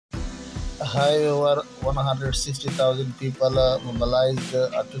However, 160,000 people mobilized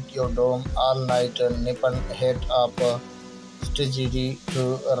at Tokyo Dome all-night Nippon head up strategy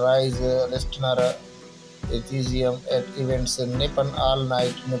to raise listener enthusiasm at events. Nippon All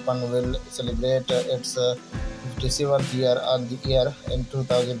Night Nippon will celebrate its 57th year on the air in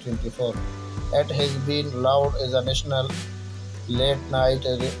 2024. It has been loved as a national late-night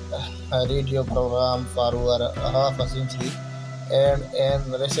radio program for over half a century, and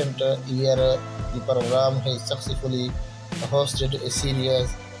in recent year, the program has successfully hosted a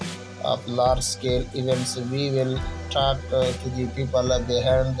series of large-scale events. We will talk to the people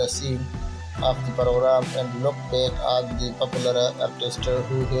behind the scene of the program and look back at the popular artists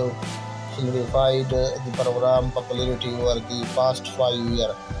who have solidified the program popularity over the past 5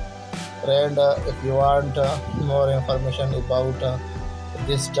 years. Friend, if you want more information about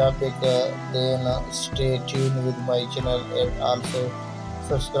this topic, then stay tuned with my channel and also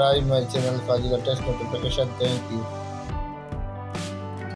subscribe my channel for the latest notification. Thank you.